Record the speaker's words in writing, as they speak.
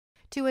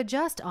To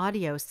adjust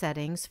audio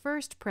settings,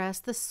 first press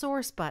the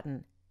Source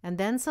button, and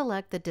then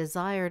select the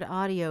desired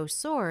audio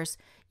source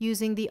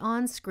using the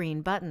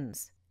on-screen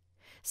buttons.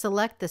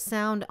 Select the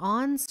Sound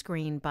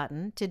On-Screen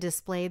button to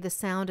display the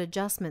sound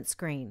adjustment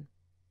screen.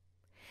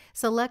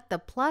 Select the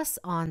plus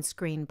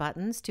on-screen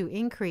buttons to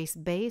increase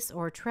bass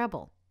or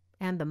treble,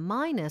 and the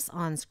minus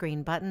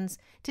on-screen buttons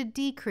to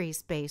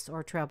decrease bass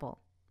or treble.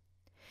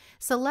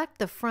 Select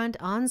the front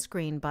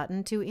on-screen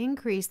button to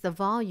increase the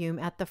volume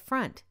at the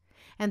front,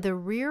 and the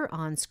rear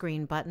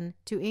on-screen button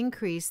to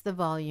increase the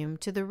volume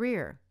to the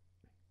rear.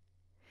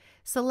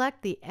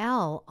 Select the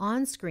L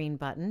on-screen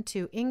button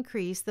to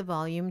increase the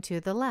volume to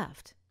the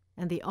left,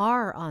 and the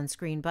R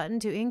on-screen button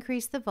to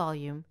increase the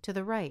volume to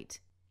the right.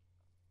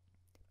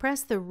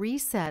 Press the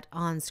Reset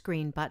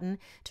on-screen button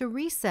to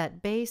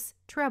reset bass,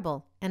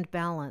 treble, and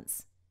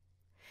balance.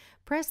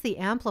 Press the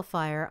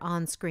Amplifier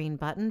on-screen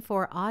button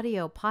for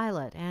audio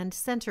pilot and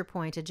center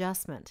point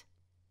adjustment.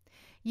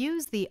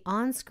 Use the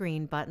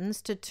on-screen buttons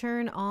to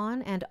turn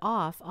on and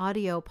off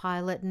audio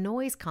pilot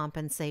noise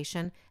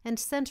compensation and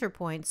center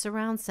point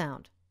surround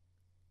sound.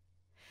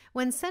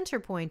 When center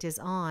point is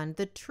on,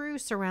 the true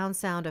surround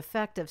sound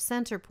effect of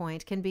center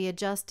point can be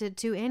adjusted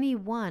to any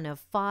one of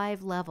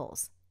 5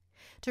 levels.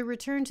 To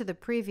return to the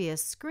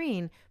previous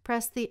screen,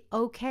 press the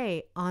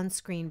OK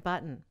on-screen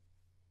button.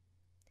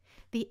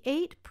 The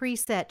 8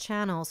 preset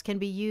channels can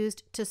be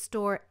used to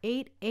store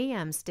 8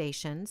 AM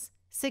stations,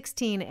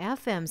 16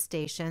 FM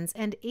stations,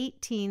 and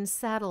 18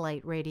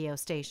 satellite radio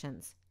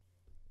stations.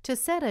 To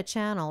set a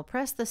channel,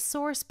 press the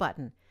Source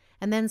button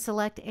and then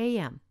select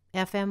AM,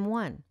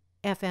 FM1,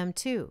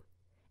 FM2,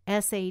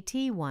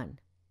 SAT1,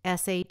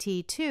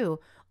 SAT2,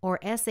 or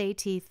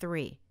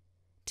SAT3.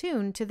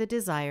 Tune to the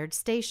desired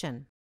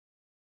station.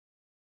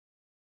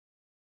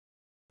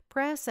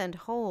 Press and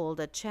hold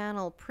a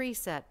channel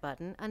preset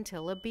button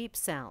until a beep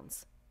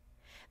sounds.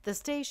 The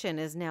station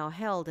is now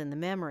held in the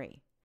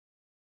memory.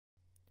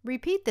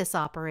 Repeat this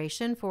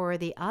operation for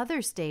the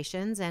other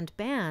stations and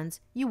bands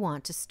you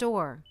want to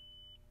store.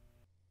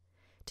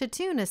 To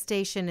tune a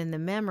station in the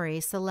memory,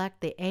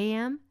 select the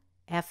AM,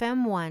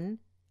 FM1,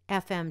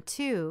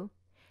 FM2,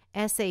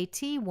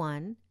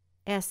 SAT1,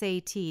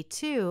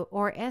 SAT2,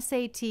 or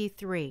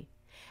SAT3,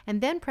 and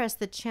then press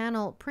the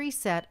Channel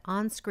Preset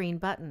on-screen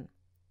button.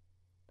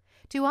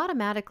 To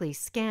automatically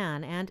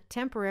scan and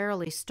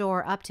temporarily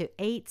store up to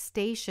 8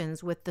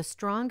 stations with the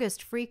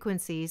strongest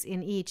frequencies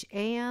in each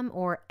AM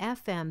or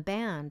FM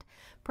band,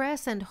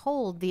 press and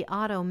hold the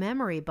Auto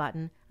Memory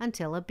button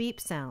until a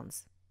beep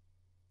sounds.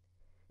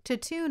 To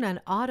tune an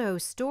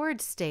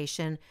auto-stored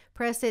station,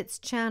 press its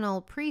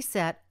Channel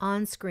Preset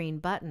on-screen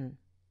button.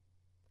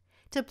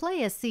 To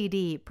play a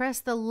CD, press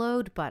the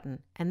Load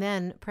button and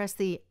then press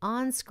the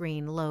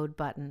on-screen Load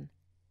button.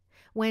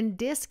 When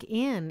Disc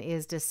In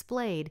is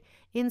displayed,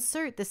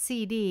 insert the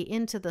CD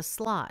into the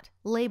slot,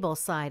 label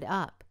side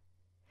up.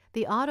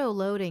 The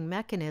auto-loading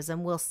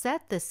mechanism will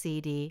set the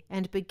CD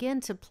and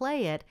begin to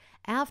play it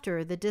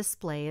after the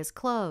display is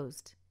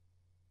closed.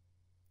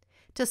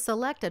 To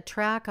select a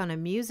track on a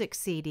music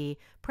CD,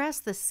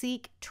 press the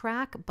Seek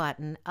Track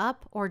button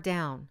up or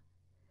down.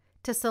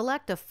 To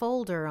select a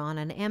folder on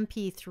an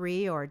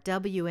MP3 or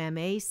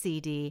WMA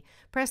CD,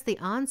 press the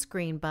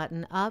on-screen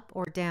button up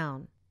or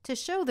down. To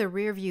show the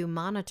rearview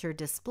monitor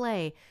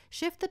display,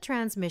 shift the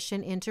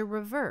transmission into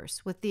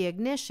reverse with the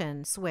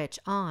ignition switch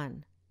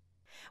on.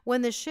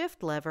 When the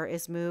shift lever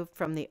is moved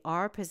from the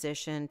R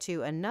position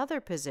to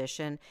another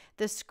position,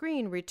 the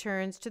screen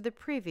returns to the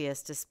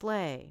previous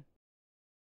display.